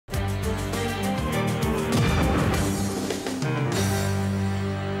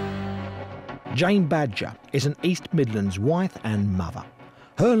Jane Badger is an East Midlands wife and mother.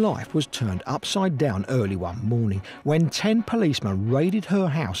 Her life was turned upside down early one morning when 10 policemen raided her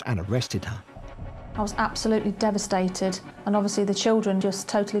house and arrested her. I was absolutely devastated, and obviously the children just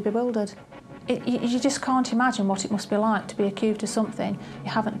totally bewildered. You just can't imagine what it must be like to be accused of something you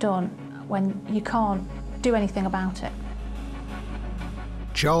haven't done when you can't do anything about it.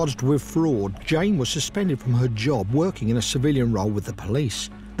 Charged with fraud, Jane was suspended from her job working in a civilian role with the police,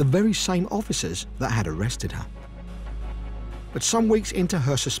 the very same officers that had arrested her. But some weeks into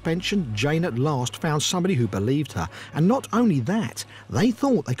her suspension, Jane at last found somebody who believed her, and not only that, they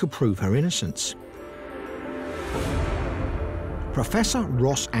thought they could prove her innocence. Professor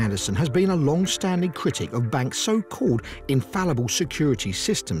Ross Anderson has been a long-standing critic of banks' so-called infallible security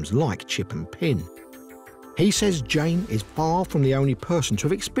systems like chip and pin. He says Jane is far from the only person to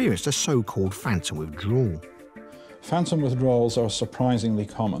have experienced a so-called phantom withdrawal. Phantom withdrawals are surprisingly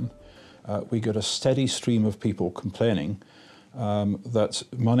common. We get a steady stream of people complaining that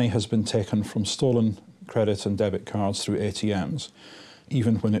money has been taken from stolen credit and debit cards through ATMs,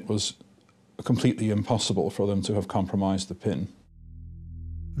 even when it was completely impossible for them to have compromised the PIN.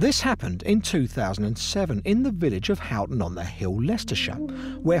 This happened in 2007 in the village of Houghton-on-the-Hill, Leicestershire,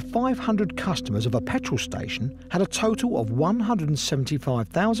 where 500 customers of a petrol station had a total of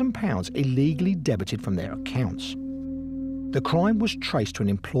 £175,000 illegally debited from their accounts. The crime was traced to an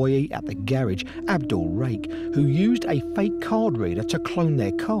employee at the garage, Abdul Rake, who used a fake card reader to clone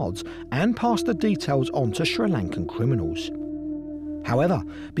their cards and pass the details on to Sri Lankan criminals. However,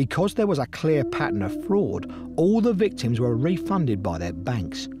 because there was a clear pattern of fraud, all the victims were refunded by their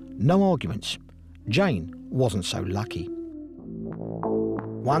banks. No arguments. Jane wasn't so lucky.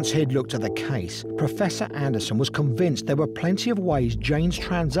 Once he'd looked at the case, Professor Anderson was convinced there were plenty of ways Jane's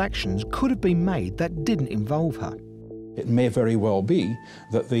transactions could have been made that didn't involve her. It may very well be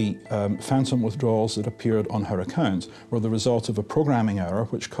that the phantom withdrawals that appeared on her account were the result of a programming error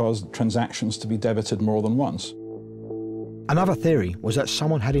which caused transactions to be debited more than once. Another theory was that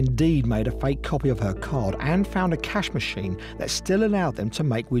someone had indeed made a fake copy of her card and found a cash machine that still allowed them to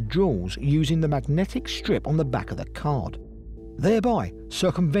make withdrawals using the magnetic strip on the back of the card, thereby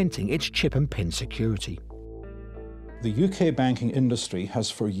circumventing its chip and pin security. The UK banking industry has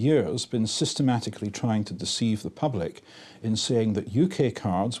for years been systematically trying to deceive the public in saying that UK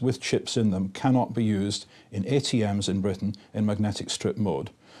cards with chips in them cannot be used in ATMs in Britain in magnetic strip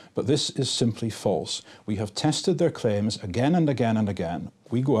mode. But this is simply false. We have tested their claims again and again and again.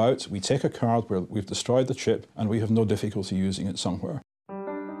 We go out, we take a card where we've destroyed the chip, and we have no difficulty using it somewhere.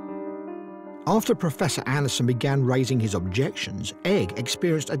 After Professor Anderson began raising his objections, Egg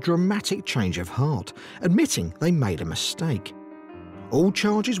experienced a dramatic change of heart, admitting they made a mistake. All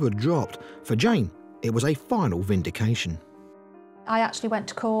charges were dropped. For Jane, it was a final vindication. I actually went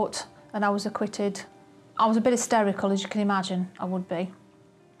to court and I was acquitted. I was a bit hysterical, as you can imagine I would be.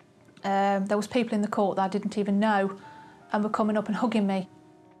 There was people in the court that I didn't even know and were coming up and hugging me.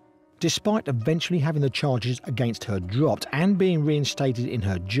 Despite eventually having the charges against her dropped and being reinstated in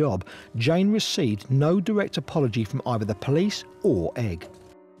her job, Jane received no direct apology from either the police or Egg.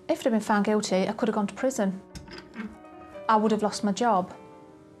 If I'd been found guilty, I could have gone to prison. I would have lost my job.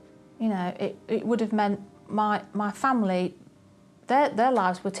 You know, it would have meant my family, their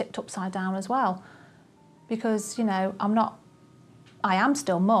lives were tipped upside down as well. Because, you know, I am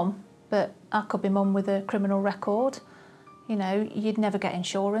still mum, but I could be mum with a criminal record. You know, you'd never get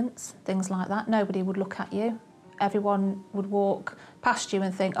insurance, things like that. Nobody would look at you. Everyone would walk past you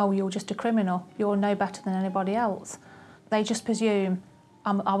and think, oh, you're just a criminal. You're no better than anybody else. They just presume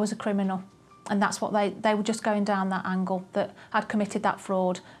I was a criminal. And that's what they were just going down that angle, that I'd committed that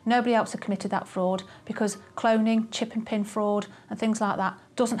fraud. Nobody else had committed that fraud because cloning, chip and pin fraud and things like that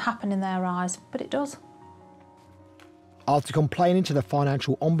doesn't happen in their eyes, but it does. After complaining to the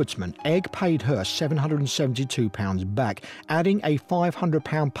Financial Ombudsman, Egg paid her £772 back, adding a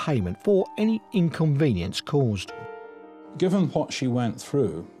 £500 payment for any inconvenience caused. Given what she went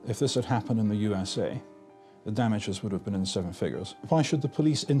through, if this had happened in the USA, the damages would have been in 7 figures. Why should the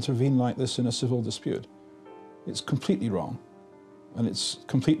police intervene like this in a civil dispute? It's completely wrong, and it's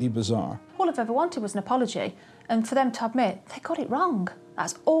completely bizarre. All I've ever wanted was an apology, and for them to admit they got it wrong.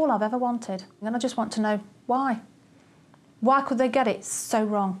 That's all I've ever wanted. And I just want to know why. Why could they get it so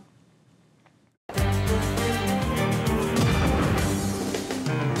wrong?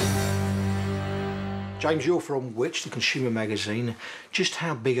 James, you're from which, the Consumer magazine. Just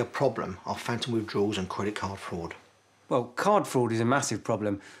how big a problem are phantom withdrawals and credit card fraud? Well, card fraud is a massive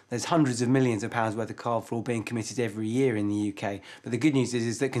problem. There's hundreds of millions of pounds worth of card fraud being committed every year in the UK. But the good news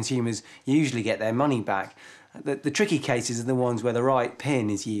is that consumers usually get their money back. The tricky cases are the ones where the right PIN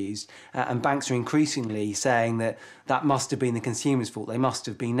is used, and banks are increasingly saying that that must have been the consumer's fault, they must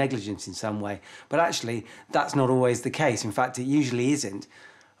have been negligent in some way. But actually, that's not always the case. In fact, it usually isn't.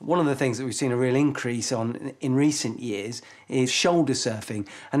 One of the things that we've seen a real increase on in recent years is shoulder surfing,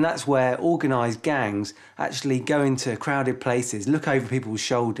 and that's where organised gangs actually go into crowded places, look over people's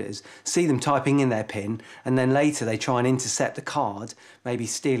shoulders, see them typing in their PIN, and then later they try and intercept the card, maybe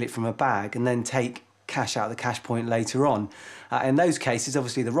steal it from a bag, and then take cash out of the cash point later on. In those cases,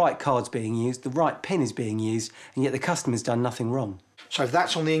 obviously the right card's being used, the right PIN is being used, and yet the customer's done nothing wrong. So if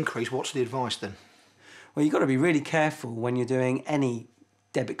that's on the increase, what's the advice then? Well, you've got to be really careful when you're doing any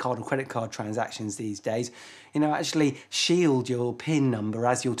debit card or credit card transactions these days. You know, actually shield your PIN number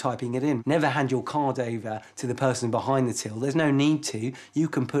as you're typing it in. Never hand your card over to the person behind the till. There's no need to. You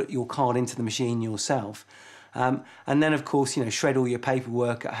can put your card into the machine yourself. And then, of course, you know, shred all your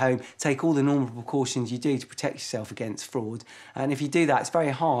paperwork at home, take all the normal precautions you do to protect yourself against fraud. And if you do that, it's very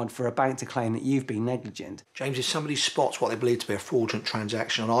hard for a bank to claim that you've been negligent. James, if somebody spots what they believe to be a fraudulent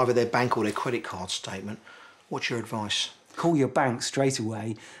transaction on either their bank or their credit card statement, what's your advice? Call your bank straight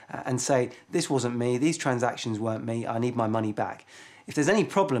away and say, this wasn't me, these transactions weren't me, I need my money back. If there's any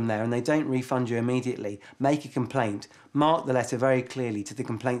problem there and they don't refund you immediately, make a complaint. Mark the letter very clearly to the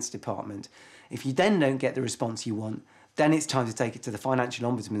complaints department. If you then don't get the response you want, then it's time to take it to the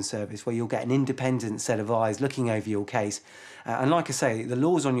Financial Ombudsman Service, where you'll get an independent set of eyes looking over your case. And like I say, the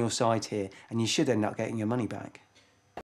law's on your side here, and you should end up getting your money back.